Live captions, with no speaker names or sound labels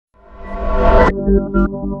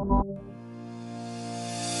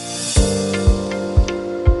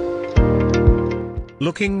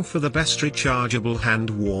Looking for the best rechargeable hand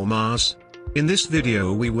warmers? In this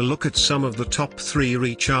video we will look at some of the top 3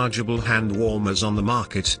 rechargeable hand warmers on the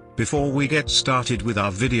market. Before we get started with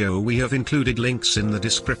our video, we have included links in the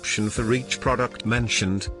description for each product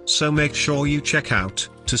mentioned, so make sure you check out,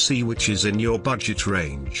 to see which is in your budget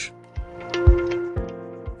range.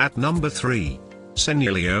 At number 3.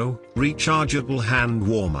 Senlleo, Rechargeable Hand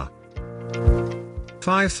Warmer.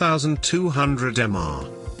 5200 mAh.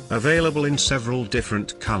 Available in several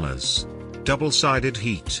different colors. Double-sided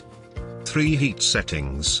heat. 3 heat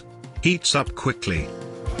settings. Heats up quickly.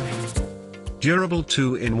 Durable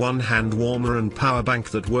 2-in-1 hand warmer and power bank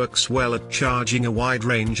that works well at charging a wide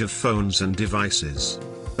range of phones and devices.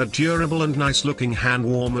 A durable and nice looking hand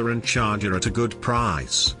warmer and charger at a good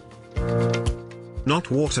price.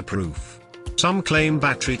 Not waterproof. Some claim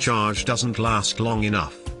battery charge doesn't last long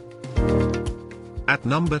enough. At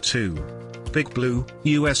number 2. BigBlue,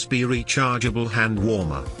 USB Rechargeable Hand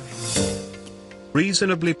Warmer.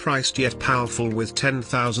 Reasonably priced yet powerful with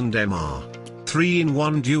 10,000 mAh.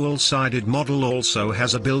 3-in-1 dual-sided model also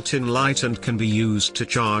has a built-in light and can be used to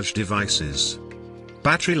charge devices.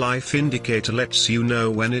 Battery life indicator lets you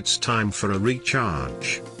know when it's time for a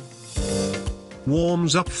recharge.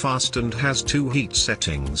 Warms up fast and has 2 heat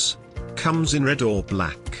settings. Comes in red or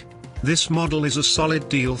black. This model is a solid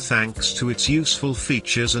deal thanks to its useful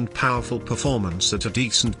features and powerful performance at a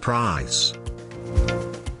decent price.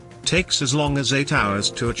 Takes as long as 8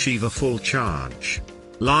 hours to achieve a full charge.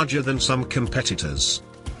 Larger than some competitors.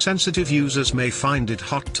 Sensitive users may find it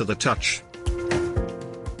hot to the touch.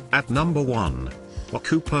 At number 1.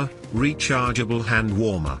 OCOOPA, Rechargeable Hand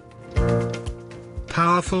Warmer.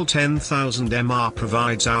 Powerful 10,000 mAh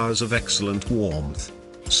provides hours of excellent warmth.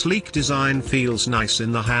 Sleek design feels nice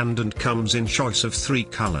in the hand and comes in choice of 3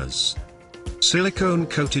 colors.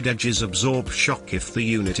 Silicone-coated edges absorb shock if the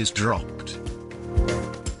unit is dropped.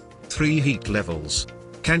 3 heat levels.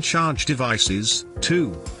 Can charge devices.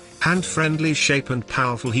 2. Hand-friendly shape and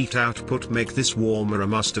powerful heat output make this warmer a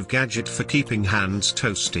must-have gadget for keeping hands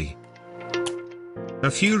toasty. A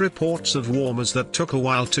few reports of warmers that took a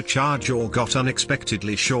while to charge or got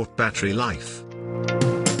unexpectedly short battery life.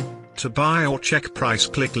 To buy or check price,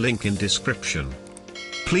 click link in description.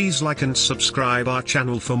 Please like and subscribe our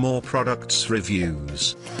channel for more products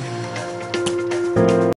reviews.